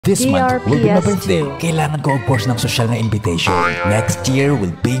This month will be my DRPS birthday. Kailangan ko of course ng social na invitation. Next year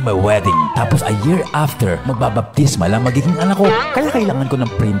will be my wedding. Tapos a year after, magbabaptisma lang magiging anak ko. Kaya kailangan ko ng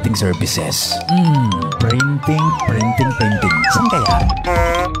printing services. Printing. Saan kaya?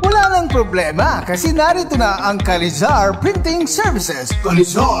 Wala nang problema kasi narito na ang Calizar Printing Services.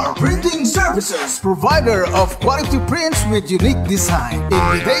 Calizar Printing Services, provider of quality prints with unique design.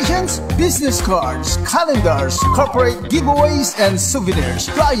 Invitations, business cards, calendars, corporate giveaways and souvenirs.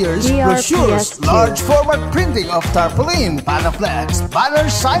 Flyers, brochures, large format printing of tarpaulin, pamphlets,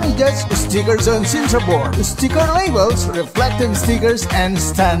 banners, signages, stickers on censor board, sticker labels, reflecting stickers, and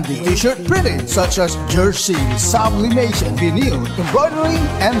standee. T-shirt printing such as jersey, sublimation, vinyl, embroidery,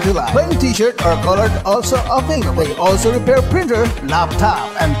 and design. Plain t-shirt or colored also available. They also repair printer,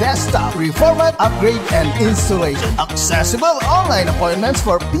 laptop, and desktop, reformat, upgrade, and installation. Accessible online appointments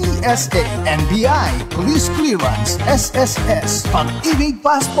for PSA, NBI, police clearance, SSS, pag-ibig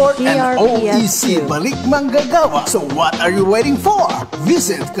passport, and OEC balik manggagawa. So what are you waiting for?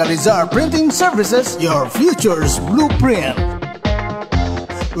 Visit Calizar Printing Services, your future's blueprint.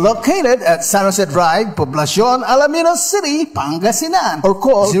 Located at San Jose Drive, Poblacion, Alaminos City, Pangasinan, or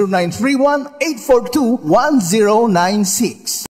call 0931-842-1096.